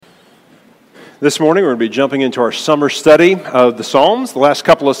This morning we're going to be jumping into our summer study of the Psalms. The last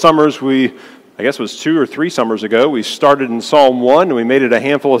couple of summers I guess it was 2 or 3 summers ago, we started in Psalm 1 and we made it a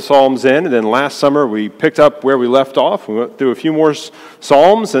handful of Psalms in. And then last summer we picked up where we left off. We went through a few more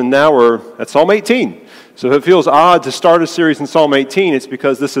Psalms and now we're at Psalm 18. So if it feels odd to start a series in Psalm 18, it's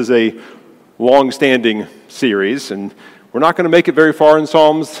because this is a long-standing series. And we're not going to make it very far in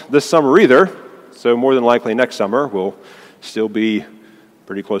Psalms this summer either. So more than likely next summer we'll still be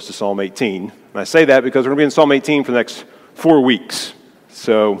pretty close to Psalm 18. And I say that because we're going to be in Psalm 18 for the next 4 weeks.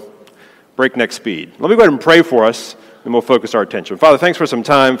 So breakneck speed. Let me go ahead and pray for us, and we'll focus our attention. Father, thanks for some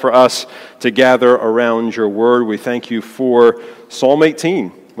time for us to gather around your word. We thank you for Psalm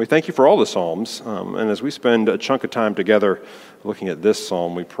 18. We thank you for all the Psalms. And as we spend a chunk of time together looking at this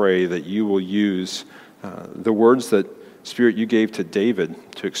Psalm, we pray that you will use the words that, Spirit, you gave to David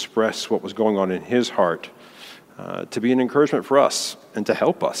to express what was going on in his heart, to be an encouragement for us and to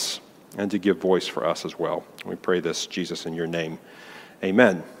help us and to give voice for us as well. We pray this, Jesus, in your name.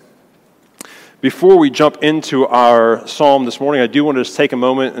 Amen. Before we jump into our psalm this morning, I do want to just take a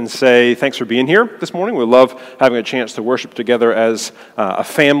moment and say thanks for being here this morning. We love having a chance to worship together as a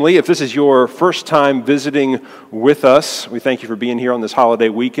family. If this is your first time visiting with us, we thank you for being here on this holiday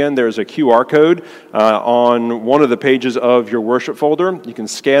weekend. There's a QR code on one of the pages of your worship folder. You can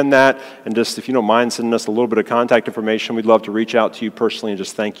scan that and just, if you don't mind, sending us a little bit of contact information. We'd love to reach out to you personally and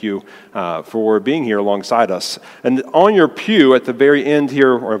just thank you for being here alongside us. And on your pew at the very end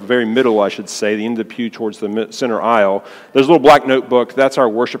here, or very middle, I should say, the end of the pew towards the center aisle, there's a little black notebook. That's our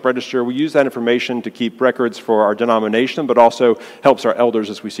worship register. We use that information to keep records for our denomination, but also helps our elders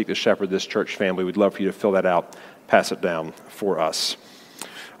as we seek to shepherd this church family. We'd love for you to fill that out, pass it down for us.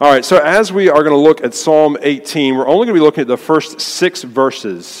 All right, so as we are going to look at Psalm 18, we're only going to be looking at the first 6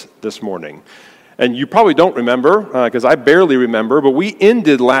 verses this morning. And you probably don't remember, because I barely remember, but we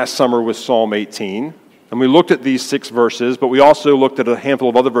ended last summer with Psalm 18. And we looked at these 6 verses, but we also looked at a handful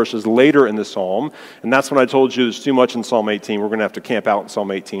of other verses later in the psalm. And that's when I told you there's too much in Psalm 18. We're going to have to camp out in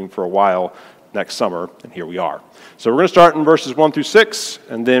Psalm 18 for a while next summer, and here we are. So we're going to start in verses 1 through 6,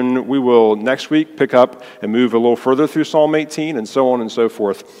 and then we will next week pick up and move a little further through Psalm 18, and so on and so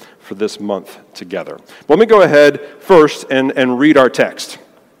forth for this month together. But let me go ahead first and read our text.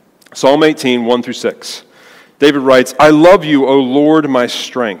 Psalm 18, 1 through 6. David writes, "I love you, O Lord, my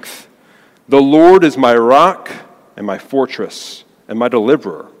strength. The Lord is my rock and my fortress and my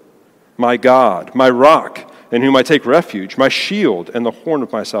deliverer, my God, my rock in whom I take refuge, my shield and the horn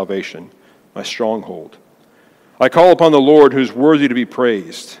of my salvation, my stronghold. I call upon the Lord who is worthy to be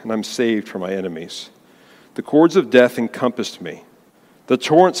praised, and I'm saved from my enemies. The cords of death encompassed me. The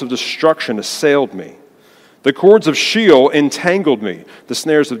torrents of destruction assailed me. The cords of Sheol entangled me. The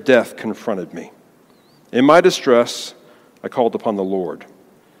snares of death confronted me. In my distress, I called upon the Lord.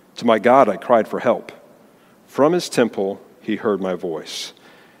 To my God I cried for help. From his temple he heard my voice,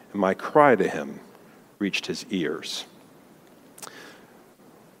 and my cry to him reached his ears."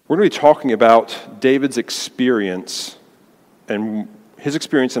 We're going to be talking about David's experience, and his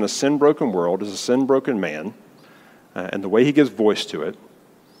experience in a sin-broken world as a sin-broken man, and the way he gives voice to it,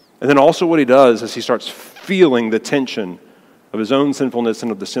 and then also what he does as he starts feeling the tension of his own sinfulness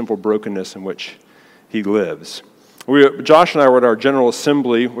and of the sinful brokenness in which he lives. Josh and I were at our General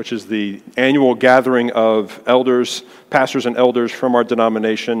Assembly, which is the annual gathering of elders, pastors and elders from our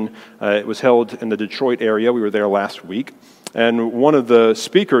denomination. It was held in the Detroit area. We were there last week. And one of the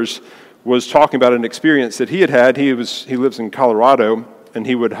speakers was talking about an experience that he had had. He lives in Colorado, and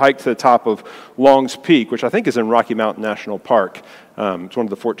he would hike to the top of Long's Peak, which I think is in Rocky Mountain National Park. It's one of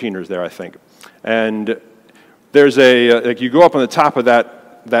the 14ers there, I think. And there's you go up on the top of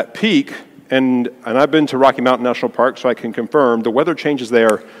that peak, and I've been to Rocky Mountain National Park, so I can confirm the weather changes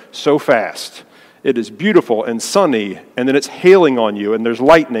there so fast. It is beautiful and sunny, and then it's hailing on you, and there's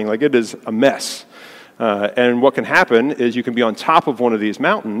lightning. Like, it is a mess. And what can happen is you can be on top of one of these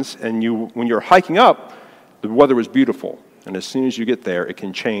mountains, and when you're hiking up, the weather is beautiful. And as soon as you get there, it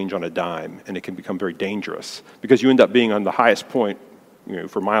can change on a dime, and it can become very dangerous because you end up being on the highest point,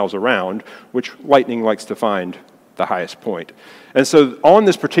 for miles around, which lightning likes to find the highest point. And so on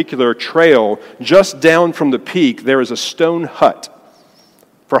this particular trail, just down from the peak, there is a stone hut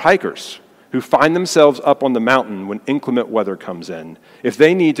for hikers who find themselves up on the mountain when inclement weather comes in. If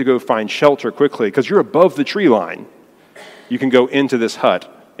they need to go find shelter quickly, because you're above the tree line, you can go into this hut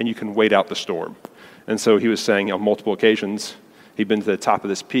and you can wait out the storm. And so he was saying on multiple occasions, he'd been to the top of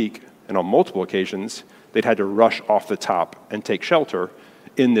this peak, and on multiple occasions, they'd had to rush off the top and take shelter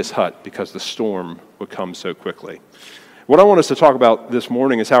in this hut because the storm would come so quickly. What I want us to talk about this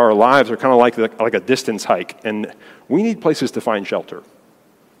morning is how our lives are kind of like a distance hike, and we need places to find shelter.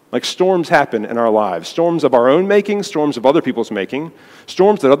 Like storms happen in our lives, storms of our own making, storms of other people's making,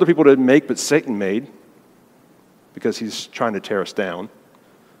 storms that other people didn't make but Satan made because he's trying to tear us down,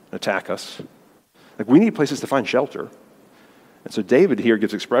 attack us. Like we need places to find shelter. And so David here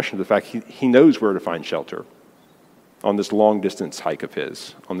gives expression to the fact he knows where to find shelter on this long distance hike of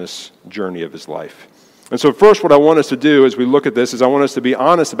his, on this journey of his life. And so first what I want us to do as we look at this is I want us to be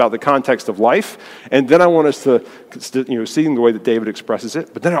honest about the context of life, and then I want us to, seeing the way that David expresses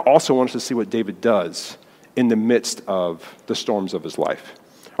it, but then I also want us to see what David does in the midst of the storms of his life.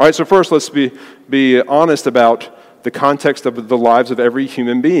 All right, so first let's be honest about the context of the lives of every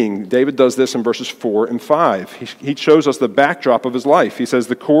human being. David does this in verses 4 and 5. He shows us the backdrop of his life. He says,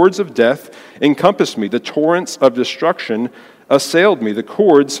 "The cords of death encompassed me. The torrents of destruction assailed me. The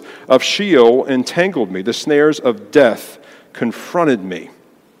cords of Sheol entangled me. The snares of death confronted me."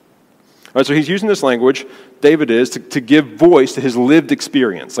 All right, so he's using this language, David is, to give voice to his lived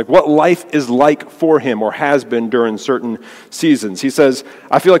experience, like what life is like for him or has been during certain seasons. He says,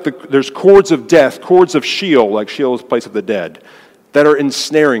 I feel like there's cords of death, cords of Sheol, like Sheol is the place of the dead, that are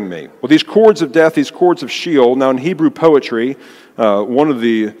ensnaring me. Well, these cords of death, these cords of Sheol, now in Hebrew poetry, one of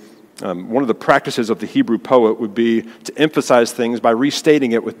the practices of the Hebrew poet would be to emphasize things by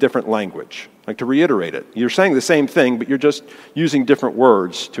restating it with different language, like to reiterate it. You're saying the same thing, but you're just using different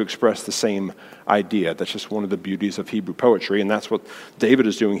words to express the same idea. That's just one of the beauties of Hebrew poetry, and that's what David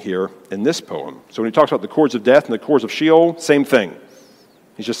is doing here in this poem. So when he talks about the cords of death and the cords of Sheol, same thing.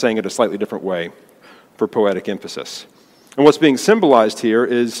 He's just saying it a slightly different way for poetic emphasis. And what's being symbolized here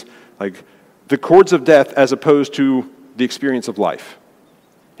is like the cords of death as opposed to the experience of life.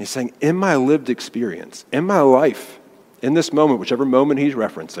 He's saying, in my lived experience, in my life, in this moment, whichever moment he's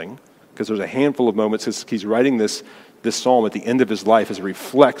referencing, because there's a handful of moments, he's writing this psalm at the end of his life as he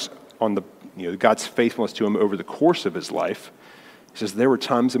reflects on God's faithfulness to him over the course of his life. He says, there were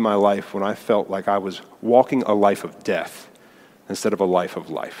times in my life when I felt like I was walking a life of death instead of a life of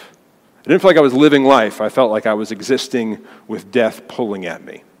life. I didn't feel like I was living life. I felt like I was existing with death pulling at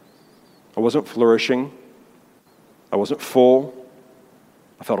me. I wasn't flourishing. I wasn't full.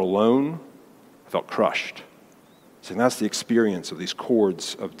 I felt alone. I felt crushed. So that's the experience of these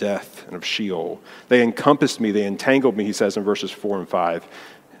cords of death and of Sheol. They encompassed me. They entangled me, he says in verses 4 and 5.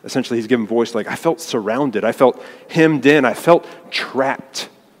 Essentially, he's given voice like, I felt surrounded. I felt hemmed in. I felt trapped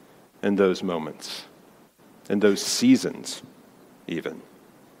in those moments, in those seasons even.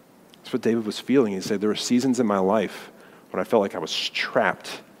 That's what David was feeling. He said, there were seasons in my life when I felt like I was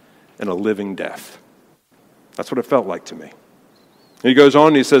trapped in a living death. That's what it felt like to me. And he goes on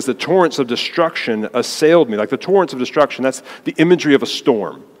and he says, the torrents of destruction assailed me. Like the torrents of destruction, that's the imagery of a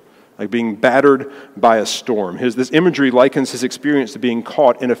storm, like being battered by a storm. This imagery likens his experience to being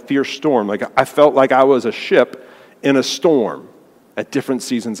caught in a fierce storm. Like I felt like I was a ship in a storm at different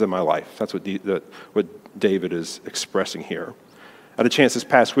seasons in my life. That's what David is expressing here. I had a chance this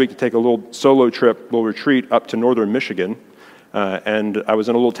past week to take a little solo trip, little retreat up to northern Michigan, and I was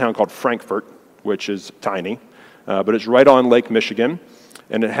in a little town called Frankfort, which is tiny. But it's right on Lake Michigan,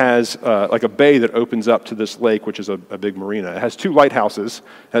 and it has like a bay that opens up to this lake, which is a big marina. It has 2 lighthouses,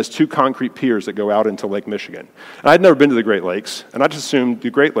 it has 2 concrete piers that go out into Lake Michigan. And I'd never been to the Great Lakes, and I just assumed the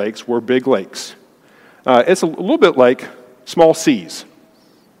Great Lakes were big lakes. It's a little bit like small seas.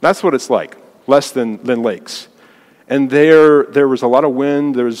 That's what it's like, less than lakes. And there was a lot of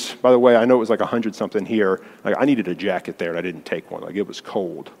wind. By the way, I know it was like 100-something here. Like I needed a jacket there, and I didn't take one. Like it was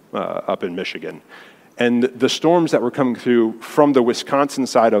cold up in Michigan. And the storms that were coming through from the Wisconsin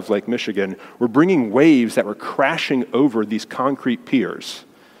side of Lake Michigan were bringing waves that were crashing over these concrete piers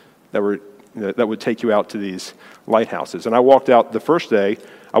that would take you out to these lighthouses. And I walked out the first day.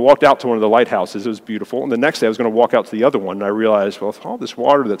 I walked out to one of the lighthouses. It was beautiful. And the next day I was going to walk out to the other one. And I realized, well, with all this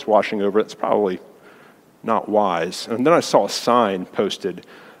water that's washing over it, it's probably not wise. And then I saw a sign posted.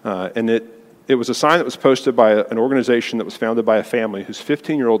 And it was a sign that was posted by an organization that was founded by a family whose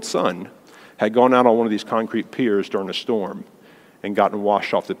 15-year-old son had gone out on one of these concrete piers during a storm and gotten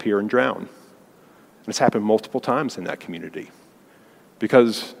washed off the pier and drowned. And it's happened multiple times in that community.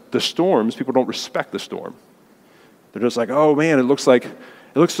 Because the storms, people don't respect the storm. They're just like, oh man, it looks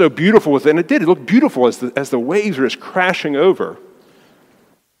so beautiful with it. And it did. It looked beautiful as the waves were just crashing over.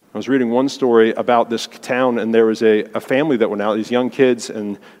 I was reading one story about this town, and there was a family that went out, these young kids,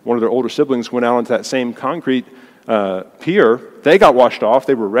 and one of their older siblings went out onto that same concrete pier. They got washed off.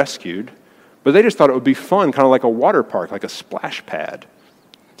 They were rescued. But they just thought it would be fun, kind of like a water park, like a splash pad,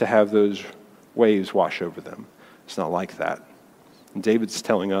 to have those waves wash over them. It's not like that. And David's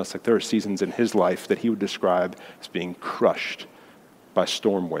telling us like there are seasons in his life that he would describe as being crushed by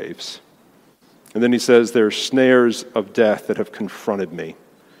storm waves. And then he says, there are snares of death that have confronted me.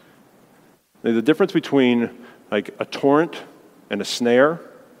 The difference between like a torrent and a snare,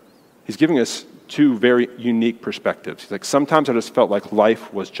 he's giving us two very unique perspectives. He's like, sometimes I just felt like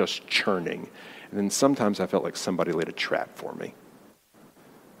life was just churning. And then sometimes I felt like somebody laid a trap for me.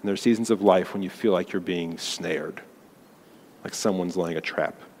 And there are seasons of life when you feel like you're being snared, like someone's laying a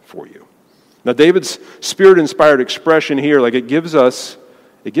trap for you. Now, David's Spirit-inspired expression here, like it gives us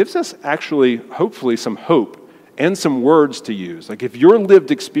actually, hopefully, some hope and some words to use. Like if your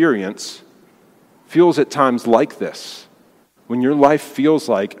lived experience feels at times like this, when your life feels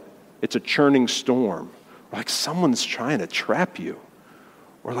like it's a churning storm, or like someone's trying to trap you,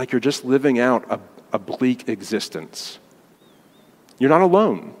 or like you're just living out a bleak existence, you're not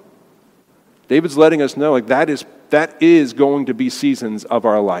alone. David's letting us know like that is going to be seasons of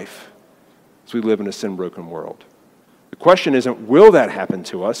our life as we live in a sin-broken world. The question isn't, will that happen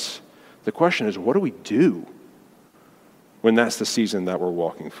to us? The question is, what do we do when that's the season that we're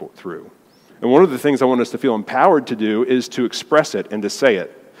walking through? And one of the things I want us to feel empowered to do is to express it and to say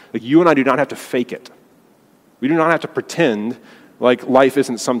it. Like you and I do not have to fake it. We do not have to pretend like life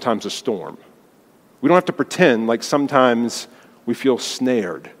isn't sometimes a storm. We don't have to pretend like sometimes we feel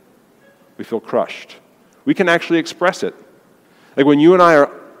snared, we feel crushed. We can actually express it. Like when you and I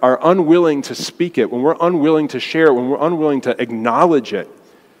are unwilling to speak it, when we're unwilling to share it, when we're unwilling to acknowledge it,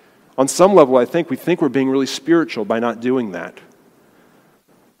 on some level I think we think we're being really spiritual by not doing that.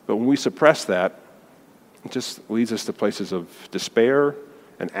 But when we suppress that, it just leads us to places of despair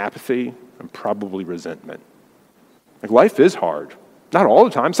and apathy and probably resentment. Like life is hard. Not all the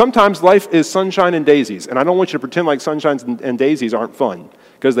time. Sometimes life is sunshine and daisies, and I don't want you to pretend like sunshines and daisies aren't fun,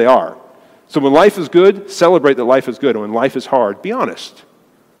 because they are. So when life is good, celebrate that life is good, and when life is hard, be honest.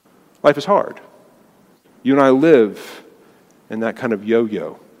 Life is hard. You and I live in that kind of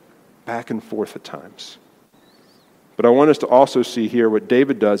yo-yo, back and forth at times. But I want us to also see here what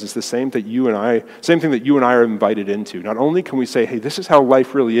David does is the same thing that you and I are invited into. Not only can we say, hey, this is how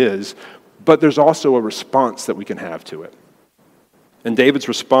life really is, but there's also a response that we can have to it. And David's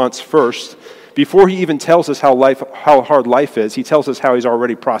response first, before he even tells us how hard life is, he tells us how he's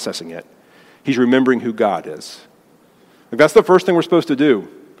already processing it. He's remembering who God is. Like that's the first thing we're supposed to do.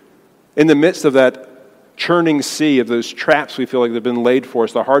 In the midst of that churning sea of those traps we feel like they've been laid for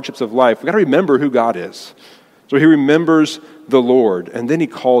us, the hardships of life, we've got to remember who God is. So he remembers the Lord, and then he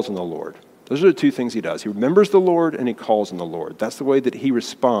calls on the Lord. Those are the two things he does. He remembers the Lord, and he calls on the Lord. That's the way that he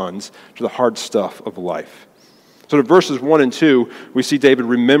responds to the hard stuff of life. So in verses 1 and 2, we see David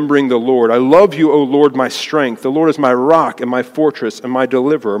remembering the Lord. I love you, O Lord, my strength. The Lord is my rock and my fortress and my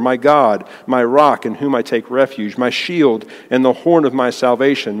deliverer, my God, my rock in whom I take refuge, my shield and the horn of my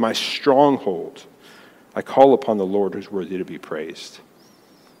salvation, my stronghold. I call upon the Lord who's worthy to be praised.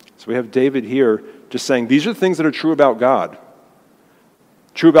 So we have David here just saying these are things that are true about God.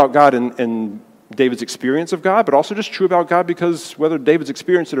 True about God in David's experience of God, but also just true about God because whether David's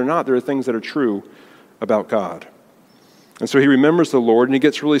experienced it or not, there are things that are true about God. And so he remembers the Lord, and he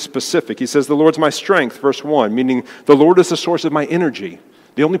gets really specific. He says, the Lord's my strength, verse 1, meaning the Lord is the source of my energy.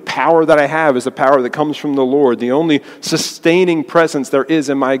 The only power that I have is the power that comes from the Lord. The only sustaining presence there is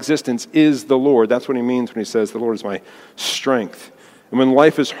in my existence is the Lord. That's what he means when he says the Lord is my strength. And when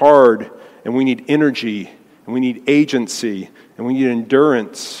life is hard, and we need energy, and we need agency, and we need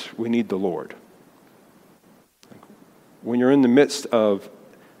endurance, we need the Lord. When you're in the midst of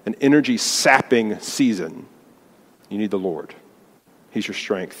an energy-sapping season, you need the Lord. He's your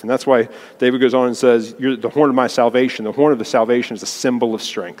strength. And that's why David goes on and says, you're the horn of my salvation. The horn of the salvation is a symbol of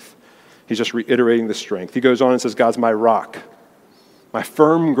strength. He's just reiterating the strength. He goes on and says, God's my rock, my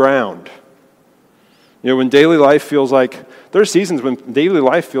firm ground. You know, when daily life feels like, there are seasons when daily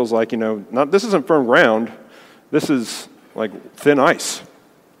life feels like, this isn't firm ground. This is like thin ice.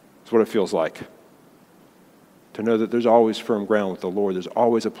 That's what it feels like. To know that there's always firm ground with the Lord. There's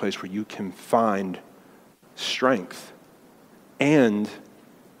always a place where you can find strength and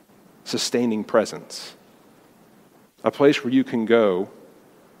sustaining presence. A place where you can go,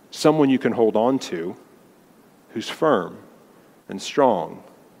 someone you can hold on to who's firm and strong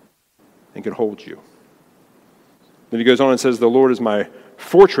and can hold you. Then he goes on and says, the Lord is my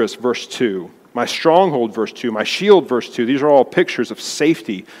fortress, verse 2, my stronghold, verse 2, my shield, verse 2. These are all pictures of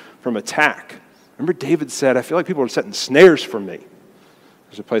safety from attack. Remember David said, I feel like people are setting snares for me.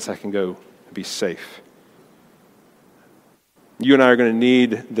 There's a place I can go and be safe. You and I are going to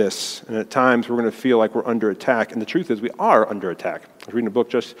need this, and at times we're going to feel like we're under attack. And the truth is we are under attack. I was reading a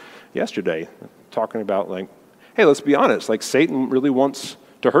book just yesterday talking about hey, let's be honest, Satan really wants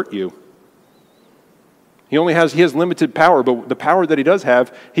to hurt you. He has limited power, but the power that he does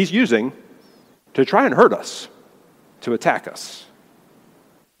have, he's using to try and hurt us, to attack us.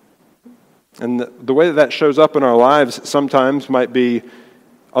 And the way that shows up in our lives sometimes might be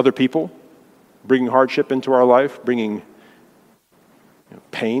other people bringing hardship into our life, bringing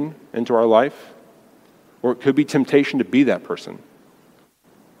pain into our life. Or it could be temptation to be that person.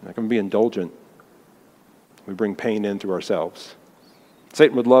 That can be indulgent. We bring pain in through ourselves.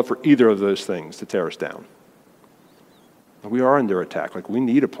 Satan would love for either of those things to tear us down. We are under attack. Like, we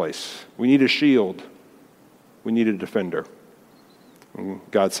need a place. We need a shield. We need a defender. And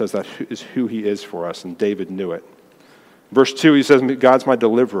God says that is who he is for us, and David knew it. Verse 2, he says, God's my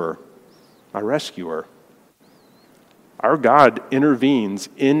deliverer, my rescuer. Our God intervenes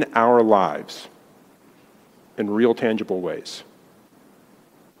in our lives in real, tangible ways.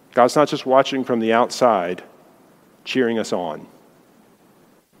 God's not just watching from the outside, cheering us on.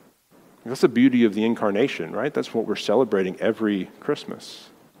 That's the beauty of the incarnation, right? That's what we're celebrating every Christmas.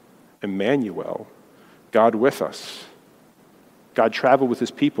 Emmanuel, God with us. God traveled with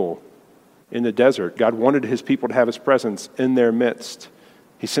his people in the desert. God wanted his people to have his presence in their midst.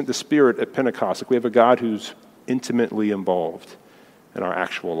 He sent the Spirit at Pentecost. Like, we have a God who's intimately involved in our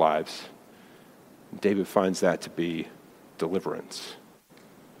actual lives. David finds that to be deliverance.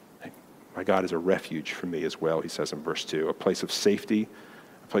 My God is a refuge for me as well, he says in verse 2, a place of safety,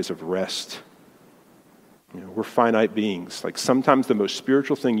 a place of rest. We're finite beings. Like, sometimes the most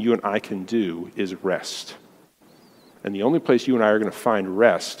spiritual thing you and I can do is rest. And the only place you and I are going to find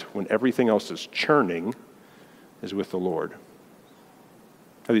rest when everything else is churning is with the Lord.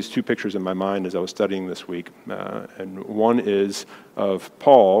 I have these two pictures in my mind as I was studying this week. And one is of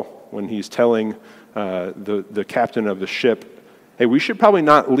Paul when he's telling the captain of the ship, hey, we should probably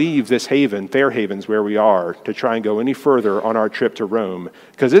not leave this haven, Fair Havens, where we are, to try and go any further on our trip to Rome,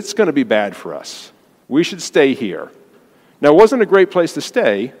 because it's going to be bad for us. We should stay here. Now, it wasn't a great place to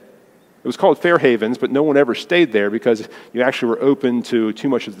stay. It was called Fair Havens, but no one ever stayed there because you actually were open to too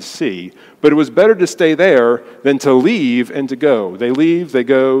much of the sea. But it was better to stay there than to leave and to go. They leave, they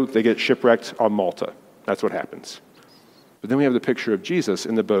go, they get shipwrecked on Malta. That's what happens. But then we have the picture of Jesus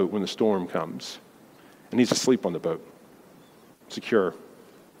in the boat when the storm comes. And he's asleep on the boat, secure.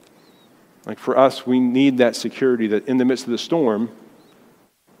 Like, for us, we need that security that in the midst of the storm,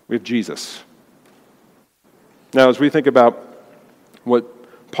 we have Jesus. Now, as we think about what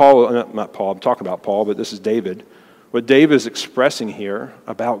not Paul, I'm talking about Paul, but this is David. What David is expressing here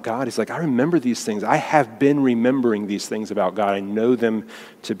about God, he's like, I remember these things. I have been remembering these things about God. I know them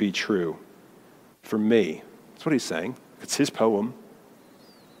to be true. For me. That's what he's saying. It's his poem.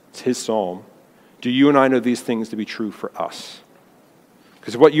 It's his psalm. Do you and I know these things to be true for us?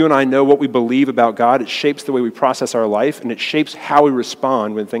 Because what you and I know, what we believe about God, it shapes the way we process our life, and it shapes how we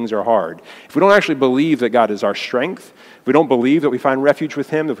respond when things are hard. If we don't actually believe that God is our strength, if we don't believe that we find refuge with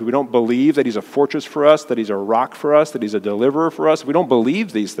him, if we don't believe that he's a fortress for us, that he's a rock for us, that he's a deliverer for us, if we don't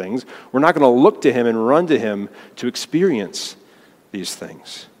believe these things, we're not going to look to him and run to him to experience these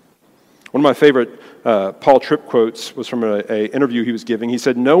things. One of my favorite Paul Tripp quotes was from an interview he was giving. He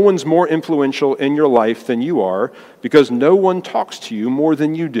said, "No one's more influential in your life than you are because no one talks to you more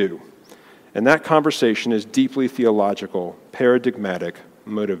than you do. And that conversation is deeply theological, paradigmatic,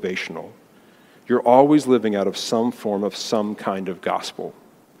 motivational. You're always living out of some form of some kind of gospel.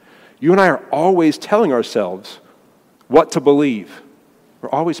 You and I are always telling ourselves what to believe. We're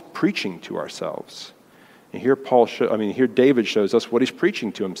always preaching to ourselves." And here here David shows us what he's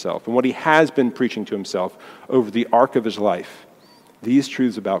preaching to himself and what he has been preaching to himself over the arc of his life. These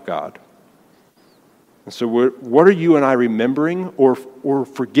truths about God. And so what are you and I remembering or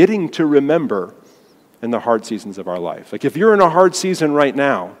forgetting to remember in the hard seasons of our life? Like, if you're in a hard season right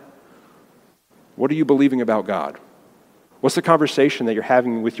now, what are you believing about God? What's the conversation that you're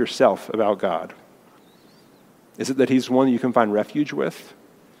having with yourself about God? Is it that he's one you can find refuge with?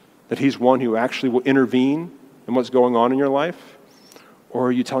 That he's one who actually will intervene in what's going on in your life? Or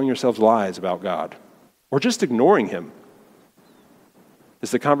are you telling yourselves lies about God? Or just ignoring him?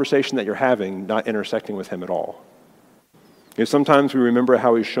 Is the conversation that you're having not intersecting with him at all? Sometimes we remember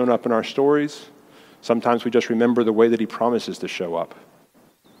how he's shown up in our stories. Sometimes we just remember the way that he promises to show up.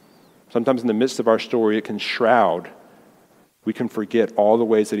 Sometimes in the midst of our story, it can shroud. We can forget all the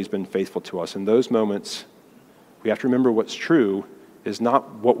ways that he's been faithful to us. In those moments, we have to remember what's true is not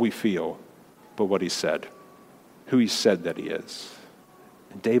what we feel, but what he said, who he said that he is.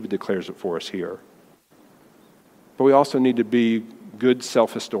 And David declares it for us here. But we also need to be good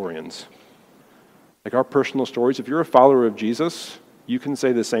self-historians. Like our personal stories, if you're a follower of Jesus, you can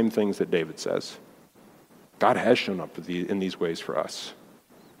say the same things that David says. God has shown up in these ways for us.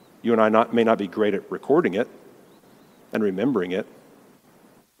 You and I may not be great at recording it and remembering it,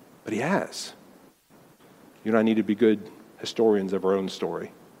 but he has. You and I need to be good historians of our own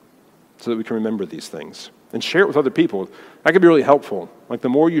story. so that we can remember these things. And share it with other people. That can be really helpful. Like the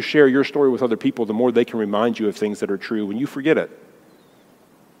more you share your story with other people, the more they can remind you of things that are true when you forget it,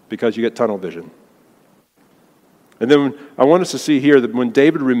 because you get tunnel vision. And then I want us to see here that when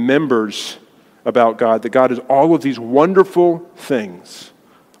David remembers about God, that God is all of these wonderful things,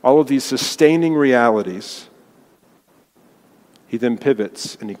 all of these sustaining realities, he then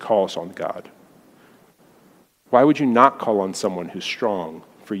pivots and he calls on God. Why would you not call on someone who's strong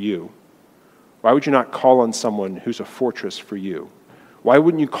for you? Why would you not call on someone who's a fortress for you? Why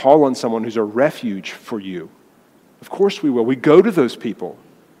wouldn't you call on someone who's a refuge for you? Of course we will. We go to those people.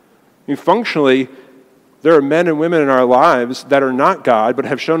 I mean, functionally, there are men and women in our lives that are not God, but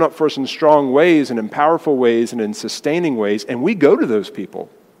have shown up for us in strong ways and in powerful ways and in sustaining ways, and we go to those people.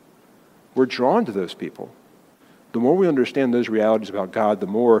 We're drawn to those people. The more we understand those realities about God, the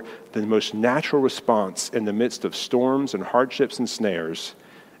more the most natural response in the midst of storms and hardships and snares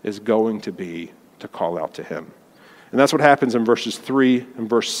is going to be to call out to him. And that's what happens in verses 3 and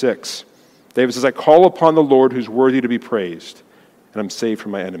verse 6. David says, I call upon the Lord who's worthy to be praised, and I'm saved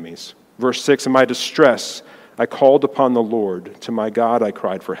from my enemies. Verse 6, in my distress, I called upon the Lord. To my God I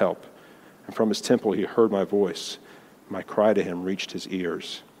cried for help. And from his temple he heard my voice. My cry to him reached his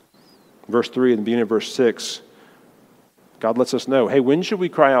ears. Verse 3, in the beginning of verse 6, God lets us know, hey, when should we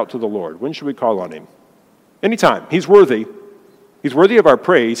cry out to the Lord? When should we call on him? Anytime. He's worthy. He's worthy of our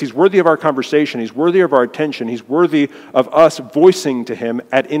praise. He's worthy of our conversation. He's worthy of our attention. He's worthy of us voicing to him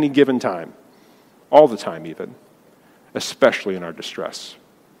at any given time. All the time even. Especially in our distress.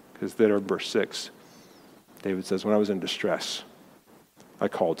 Because there in verse 6, David says, when I was in distress, I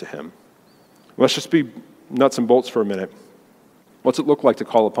called to him. Let's just be nuts and bolts for a minute. What's it look like to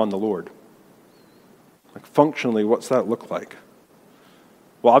call upon the Lord? Like functionally, what's that look like?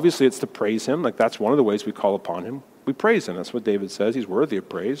 Well, obviously it's to praise him. Like that's one of the ways we call upon him. We praise him. That's what David says. He's worthy of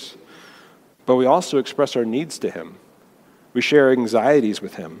praise. But we also express our needs to him. We share anxieties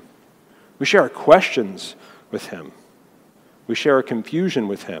with him. We share our questions with him. We share our confusion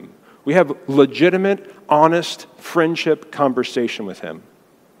with him. We have legitimate, honest friendship conversation with him.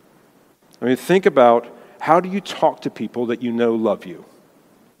 I mean, think about, how do you talk to people that you know love you?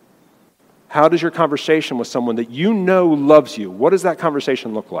 How does your conversation with someone that you know loves you, what does that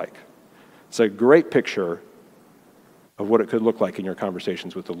conversation look like? It's a great picture of what it could look like in your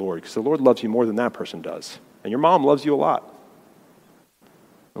conversations with the Lord, because the Lord loves you more than that person does. And your mom loves you a lot.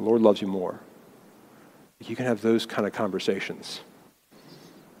 The Lord loves you more. You can have those kind of conversations.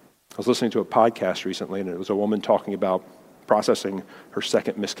 I was listening to a podcast recently, and it was a woman talking about processing her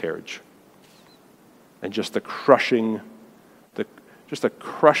second miscarriage. And just the crushing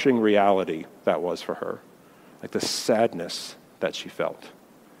reality that was for her. Like the sadness that she felt.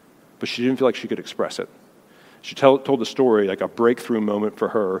 But she didn't feel like she could express it. She told the story, like a breakthrough moment for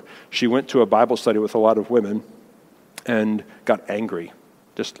her. She went to a Bible study with a lot of women and got angry,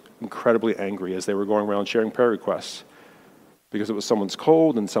 just incredibly angry as they were going around sharing prayer requests. Because it was someone's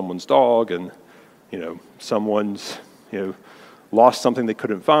cold and someone's dog and, someone's, lost something they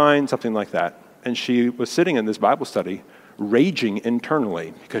couldn't find, something like that. And she was sitting in this Bible study raging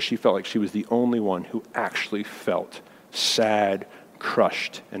internally because she felt like she was the only one who actually felt sad,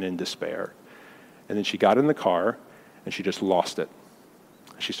 crushed, and in despair. And then she got in the car and she just lost it.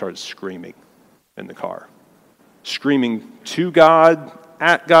 She started screaming in the car. Screaming to God,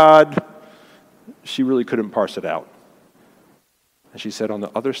 at God. She really couldn't parse it out. And she said on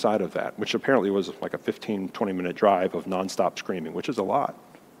the other side of that, which apparently was like a 15, 20-minute drive of nonstop screaming, which is a lot,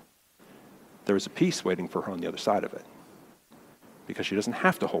 there was a peace waiting for her on the other side of it. Because she doesn't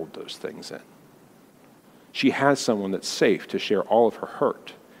have to hold those things in. She has someone that's safe to share all of her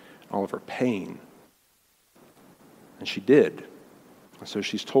hurt, all of her pain. And she did. And so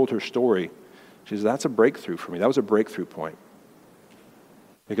she's told her story. She says, that's a breakthrough for me. That was a breakthrough point.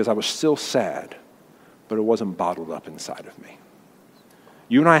 Because I was still sad, but it wasn't bottled up inside of me.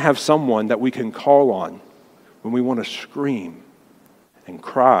 You and I have someone that we can call on when we want to scream and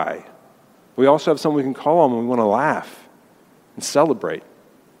cry. We also have someone we can call on when we want to laugh and celebrate.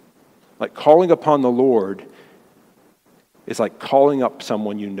 Like calling upon the Lord is like calling up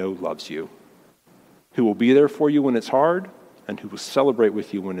someone you know loves you, who will be there for you when it's hard and who will celebrate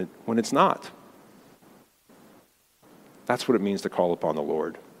with you when it's not. That's what it means to call upon the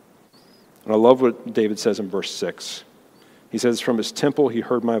Lord. And I love what David says in verse 6. He says, from his temple he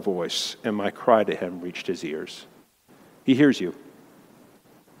heard my voice, and my cry to him reached his ears. He hears you.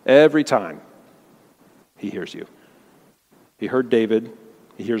 Every time he hears you. He heard David,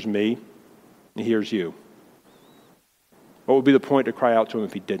 he hears me, he hears you. What would be the point to cry out to him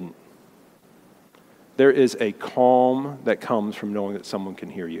if he didn't? There is a calm that comes from knowing that someone can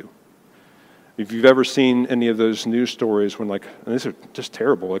hear you. If you've ever seen any of those news stories when and these are just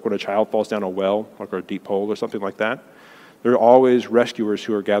terrible, like when a child falls down a well, or a deep hole or something like that, there are always rescuers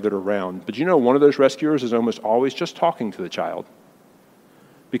who are gathered around. But one of those rescuers is almost always just talking to the child.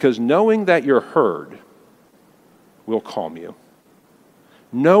 Because knowing that you're heard will calm you.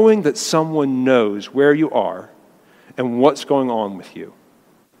 Knowing that someone knows where you are and what's going on with you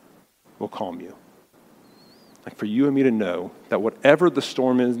will calm you. Like for you and me to know that whatever the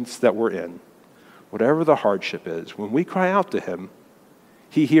storm is that we're in, whatever the hardship is, when we cry out to him,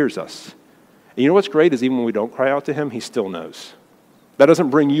 he hears us. And you know what's great is even when we don't cry out to him, he still knows. That doesn't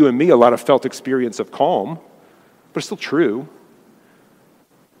bring you and me a lot of felt experience of calm, but it's still true.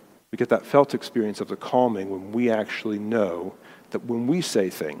 We get that felt experience of the calming when we actually know that when we say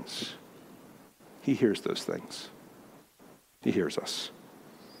things, he hears those things. He hears us.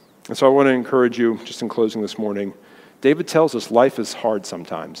 And so I want to encourage you, just in closing this morning, David tells us life is hard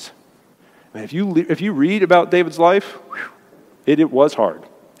sometimes. And if you read about David's life, it was hard.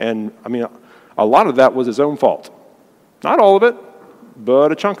 And a lot of that was his own fault. Not all of it,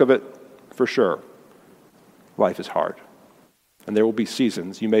 but a chunk of it for sure. Life is hard. And there will be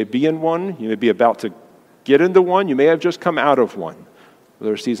seasons. You may be in one, you may be about to get into one, you may have just come out of one.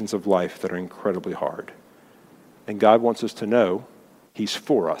 There are seasons of life that are incredibly hard. And God wants us to know he's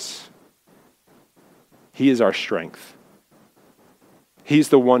for us. He is our strength. He's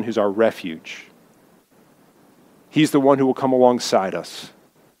the one who's our refuge. He's the one who will come alongside us.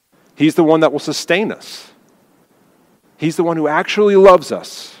 He's the one that will sustain us. He's the one who actually loves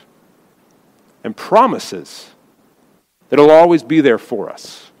us and promises that he'll always be there for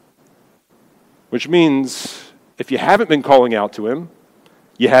us. Which means if you haven't been calling out to him,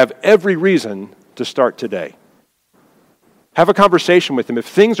 you have every reason to start today. Have a conversation with him. If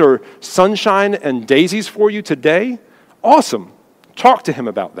things are sunshine and daisies for you today, awesome. Talk to him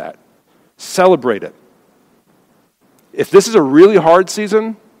about that. Celebrate it. If this is a really hard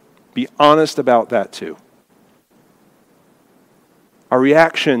season, be honest about that too. Our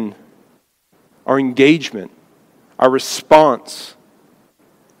reaction, our engagement, our response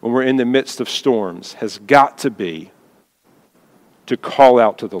when we're in the midst of storms has got to be to call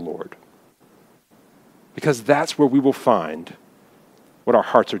out to the Lord. Because that's where we will find what our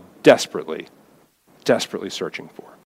hearts are desperately, desperately searching for.